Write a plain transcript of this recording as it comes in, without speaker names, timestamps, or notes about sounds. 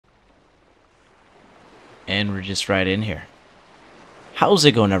And we're just right in here. How's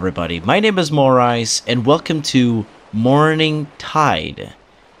it going, everybody? My name is Morais, and welcome to Mourning Tide.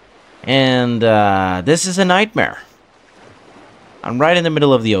 And this is a nightmare. I'm right in the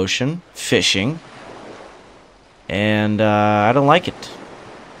middle of the ocean, fishing. And I don't like it.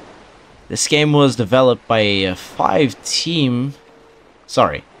 This game was developed by a five-member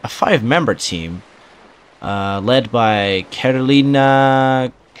team, led by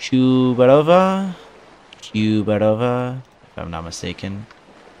Karolina Kubarova, if I'm not mistaken.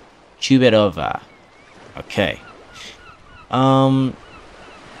 Kubarova. Okay.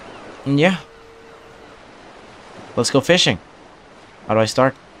 Yeah. Let's go fishing. How do I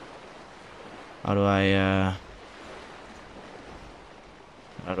start? How do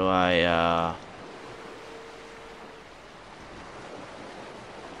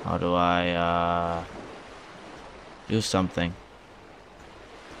I do something?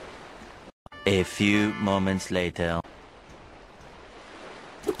 A few moments later.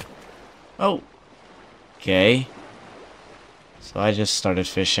 Oh. Okay. So I just started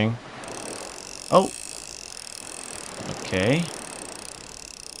fishing. Oh. Okay.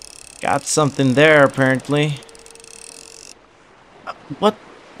 Got something there, apparently. What?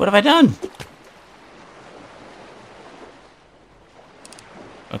 What have I done?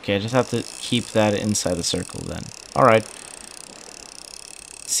 Okay, I just have to keep that inside the circle then. Alright.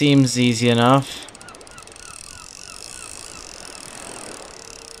 Seems easy enough.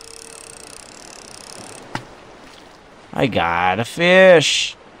 I got a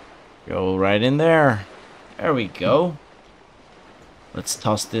fish. Go right in there. There we go. Let's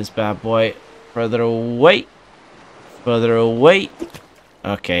toss this bad boy further away. Further away.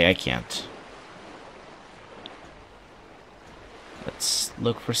 Okay, I can't. Let's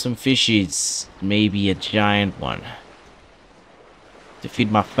look for some fishies. Maybe a giant one. To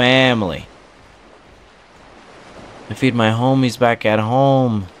feed my family. To feed my homies back at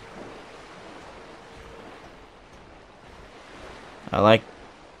home. I like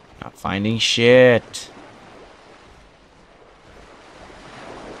not finding shit.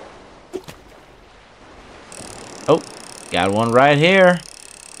 Oh, got one right here.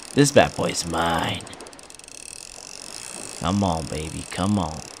 This bad boy's mine. Come on, baby. Come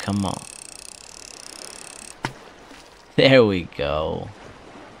on. Come on. There we go.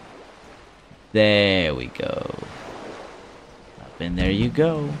 There we go. Up in there you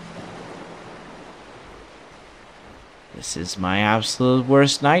go. This is my absolute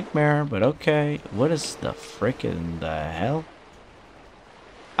worst nightmare, but okay. What is the frickin' the hell?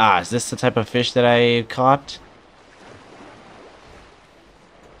 Ah, is this the type of fish that I caught?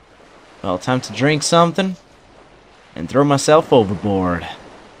 Well, time to drink something and throw myself overboard.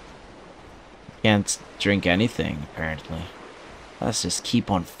 Can't drink anything, apparently. Let's just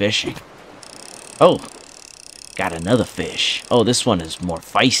keep on fishing. Oh, got another fish. Oh, this one is more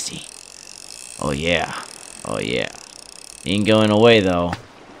feisty. Oh, yeah. Oh, yeah. Ain't going away, though.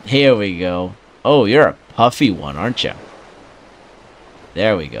 Here we go. Oh, you're a puffy one, aren't you?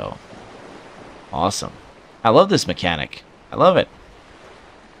 There we go. Awesome. I love this mechanic. I love it.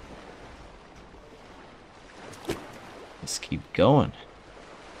 Let's keep going.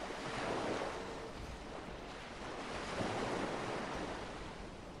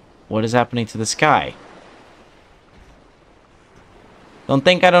 What is happening to the sky? Don't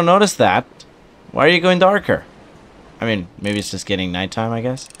think I don't notice that. Why are you going darker? I mean, maybe it's just getting nighttime, I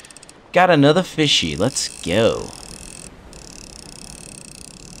guess. Got another fishy. Let's go.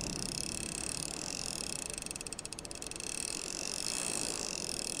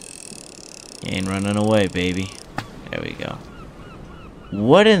 You ain't running away, baby. There we go.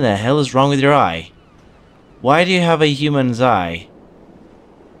 What in the hell is wrong with your eye? Why do you have a human's eye?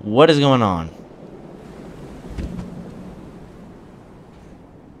 What is going on?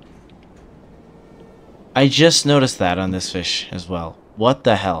 I just noticed that on this fish as well. What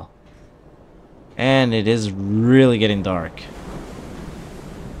the hell? And it is really getting dark.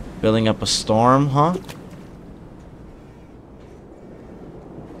 Building up a storm, huh?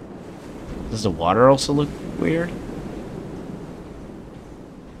 Does the water also look weird?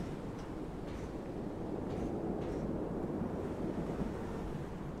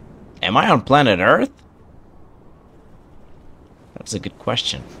 Am I on planet Earth? That's a good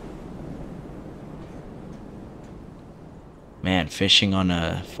question. Man, fishing on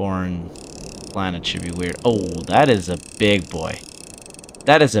a foreign planet should be weird. Oh, that is a big boy.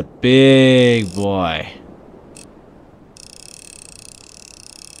 That is a big boy.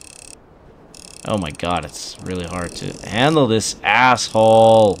 Oh my god, it's really hard to handle this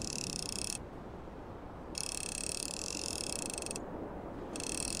asshole.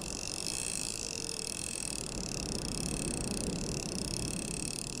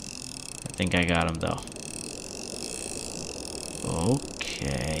 think I got him, though.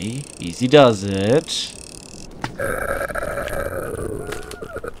 Okay. Easy does it.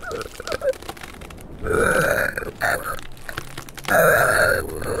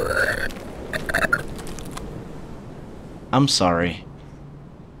 I'm sorry.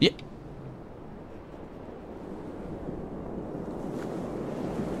 Yeah.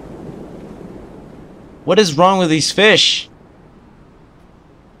 What is wrong with these fish?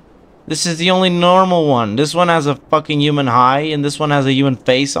 This is the only normal one. This one has a fucking human eye, and this one has a human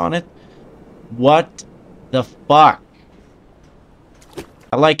face on it. What the fuck?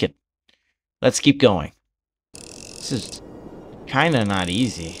 I like it. Let's keep going. This is kind of not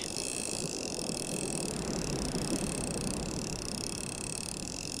easy.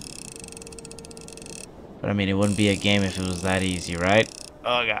 But I mean, it wouldn't be a game if it was that easy, right?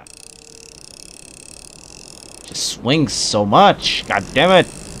 Oh god. Just swings so much. God damn it.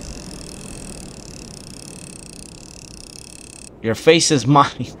 Your face is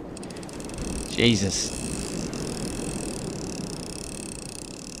mine. Jesus.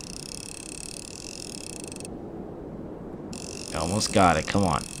 Almost got it. Come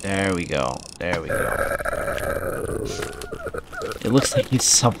on. There we go. There we go. It looks like he's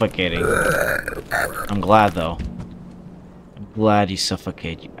suffocating. I'm glad, though. I'm glad you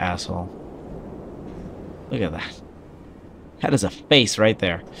suffocate, you asshole. Look at that. That is a face right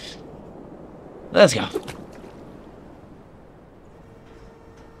there. Let's go.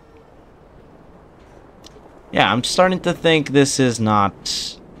 Yeah, I'm starting to think this is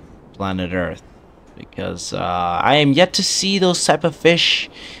not planet Earth. Because I am yet to see those type of fish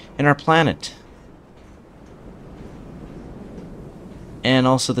in our planet. And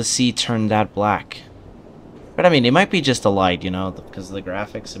also the sea turned that black. But I mean, it might be just a light, you know, because of the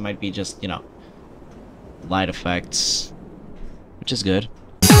graphics. It might be just, you know, light effects. Which is good.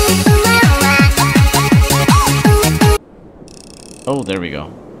 Oh, there we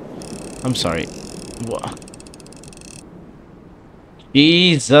go. I'm sorry. Whoa.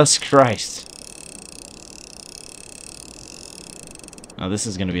 Jesus Christ. Oh, this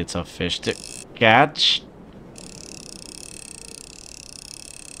is gonna be a tough fish to catch.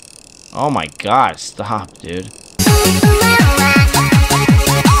 Oh my god, stop, dude.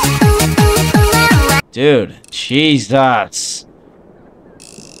 Dude, Jesus.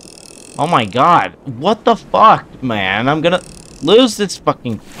 Oh my god. What the fuck, man? I'm gonna lose this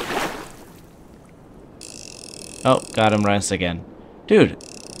fucking... Oh, got him once again. Dude,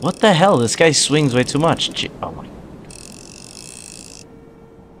 what the hell? This guy swings way too much. Oh my...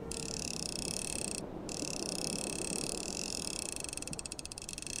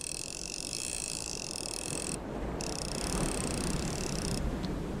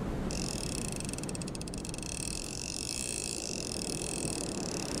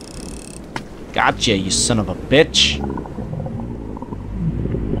 Gotcha, you son of a bitch.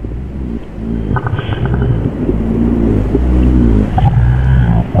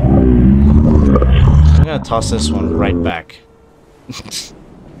 I'm gonna toss this one right back.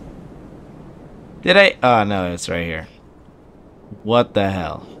 Did I? Oh, no, it's right here. What the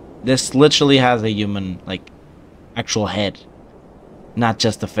hell? This literally has a human, like, actual head. Not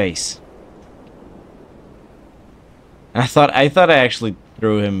just a face. I thought I actually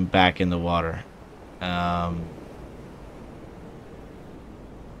threw him back in the water.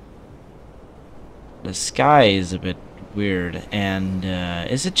 The sky is a bit weird, and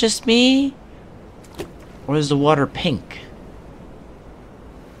is it just me? Or is the water pink?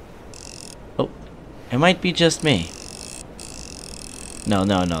 Oh, it might be just me. No,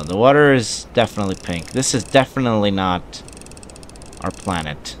 no, no. The water is definitely pink. This is definitely not our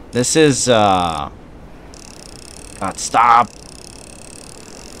planet. This is, God, stop!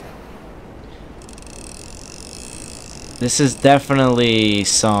 This is definitely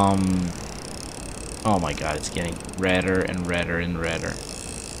some... Oh my god, it's getting redder and redder and redder.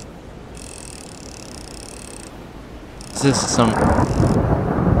 This is some...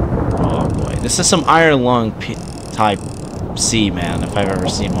 Oh boy. This is some iron lung type sea, man, if I've ever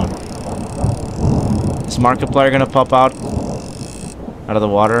seen one. Is Markiplier gonna pop out of the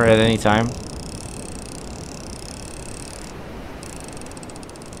water at any time?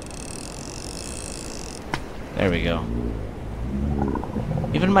 There we go.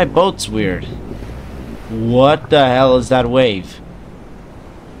 Even my boat's weird. What the hell is that wave?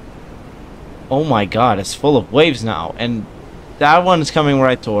 Oh my god, it's full of waves now. And that one's coming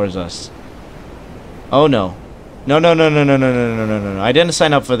right towards us. Oh no. No, no, no, no, no, no, no, no, no, no, no. I didn't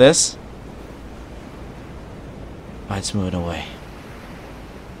sign up for this. Oh, it's moving away.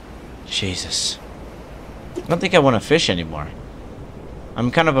 Jesus. I don't think I want to fish anymore. I'm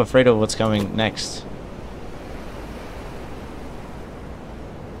kind of afraid of what's coming next.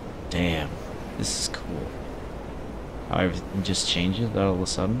 Damn. This is cool. How everything just changes all of a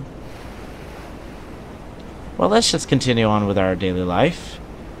sudden. Well, let's just continue on with our daily life.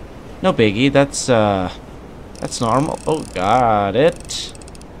 No biggie. That's normal. Oh, got it.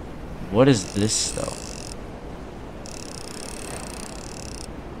 What is this, though?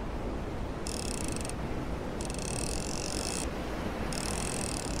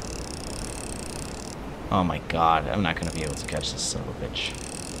 Oh my god, I'm not gonna be able to catch this son of a bitch.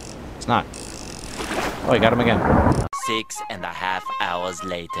 It's not. Oh, I got him again. 6.5 hours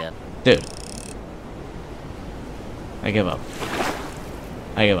later. Dude. I give up.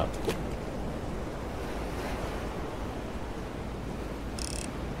 I give up.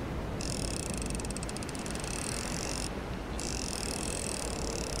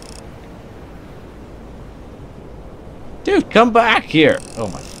 Dude, come back here! Oh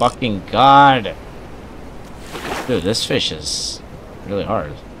my fucking god! Dude, this fish is really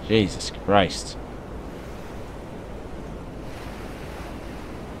hard. Jesus Christ.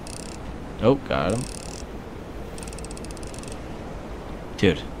 Oh, got him.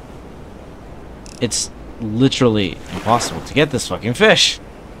 Dude. It's literally impossible to get this fucking fish.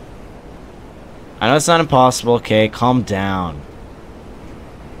 I know it's not impossible, okay? Calm down.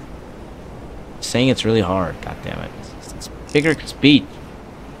 I'm saying it's really hard, god damn it. It's bigger speed.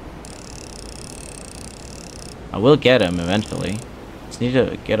 I will get him eventually. Just need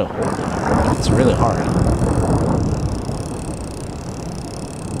to get a hold of him. But it's really hard.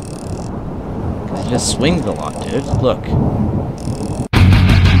 He just swings a lot, dude. Look.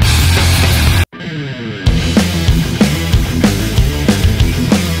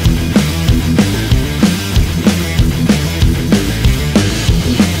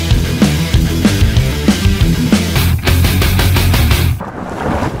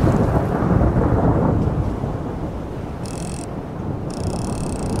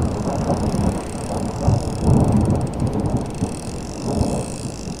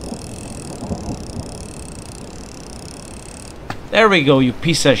 There we go, you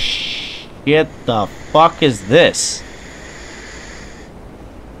piece of shit. The fuck is this?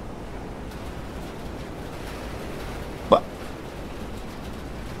 What?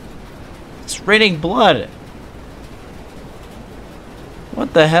 It's raining blood.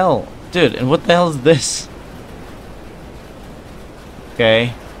 What the hell? Dude, and what the hell is this?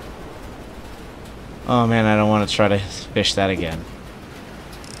 Okay. Oh man, I don't want to try to fish that again.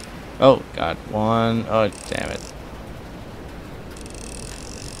 Oh god, one. Oh damn it.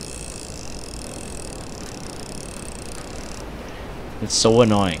 It's so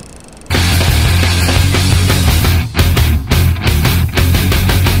annoying.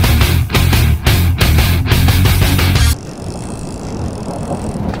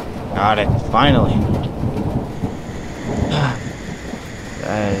 Got it, finally.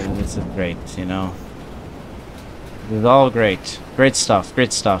 This is great, you know. This is all great. Great stuff,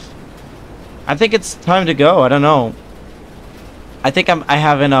 great stuff. I think it's time to go, I don't know. I think I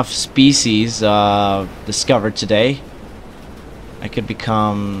have enough species discovered today. I could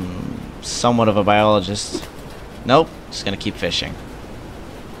become somewhat of a biologist. Nope, just gonna keep fishing.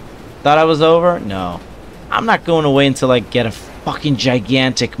 Thought I was over? No. I'm not going away until I get a fucking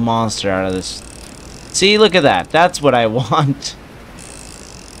gigantic monster out of this. See, look at that. That's what I want.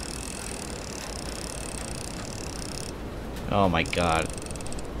 Oh my god.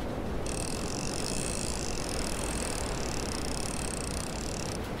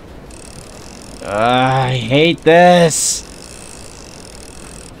 I hate this.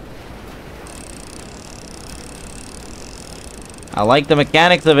 I like the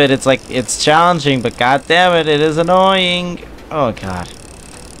mechanics of it. It's like, it's challenging, but god damn it, it is annoying. Oh god.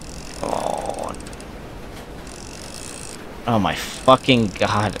 Oh. Oh my fucking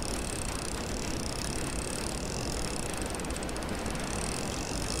god.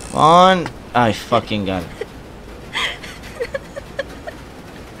 Come on. I fucking got it.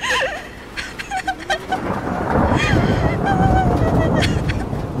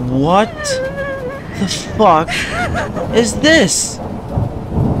 What the fuck is this?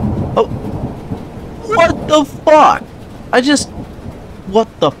 Oh, what the fuck? I just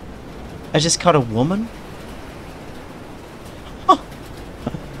caught a woman? Huh.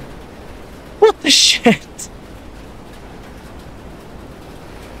 What the shit?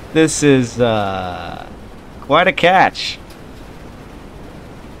 This is quite a catch.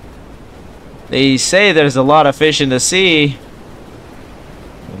 They say there's a lot of fish in the sea.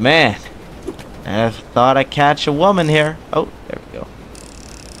 Man, I thought I'd catch a woman here. Oh, there we go.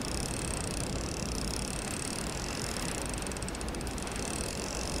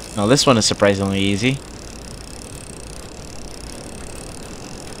 Oh, this one is surprisingly easy.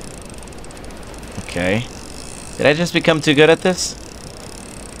 Okay. Did I just become too good at this?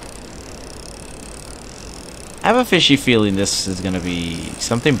 I have a fishy feeling this is gonna be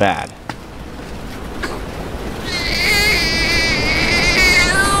something bad.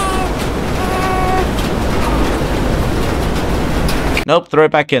 Nope, throw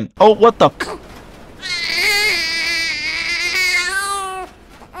it back in. Oh, what the?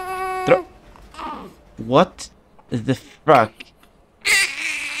 Throw. What the fuck?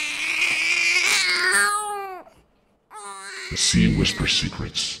 The sea whispers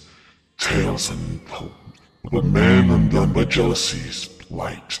secrets, tales untold, of a man undone by jealousy's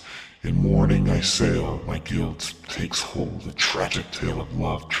light. In mourning I sail, my guilt takes hold, a tragic tale of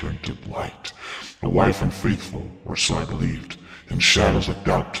love turned to blight. A wife unfaithful, or so I believed, in shadows of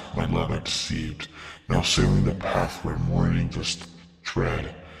doubt my love I deceived. Now sailing the path where mourning does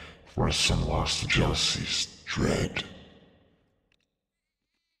tread, for a son lost to jealousy's dread.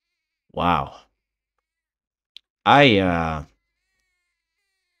 Wow. I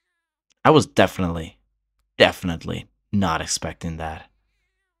was definitely not expecting that.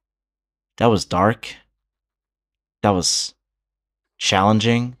 That was dark. That was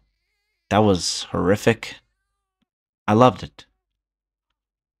challenging. That was horrific. I loved it.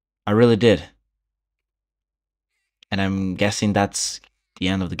 I really did. And I'm guessing that's the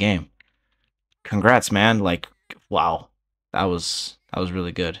end of the game. Congrats, man. Like, wow. That was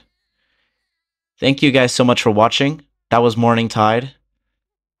really good. Thank you guys so much for watching. That was Morning Tide.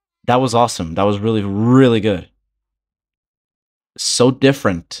 That was awesome. That was really, really good. So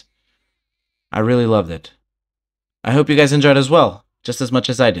different. I really loved it. I hope you guys enjoyed as well, just as much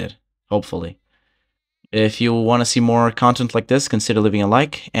as I did, hopefully. If you want to see more content like this, consider leaving a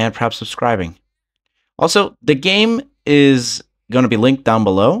like and perhaps subscribing. Also, the game is going to be linked down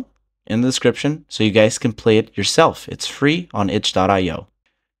below in the description, so you guys can play it yourself. It's free on itch.io.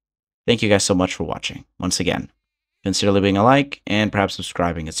 Thank you guys so much for watching. Once again, consider leaving a like and perhaps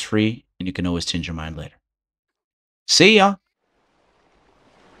subscribing. It's free, and you can always change your mind later. See ya!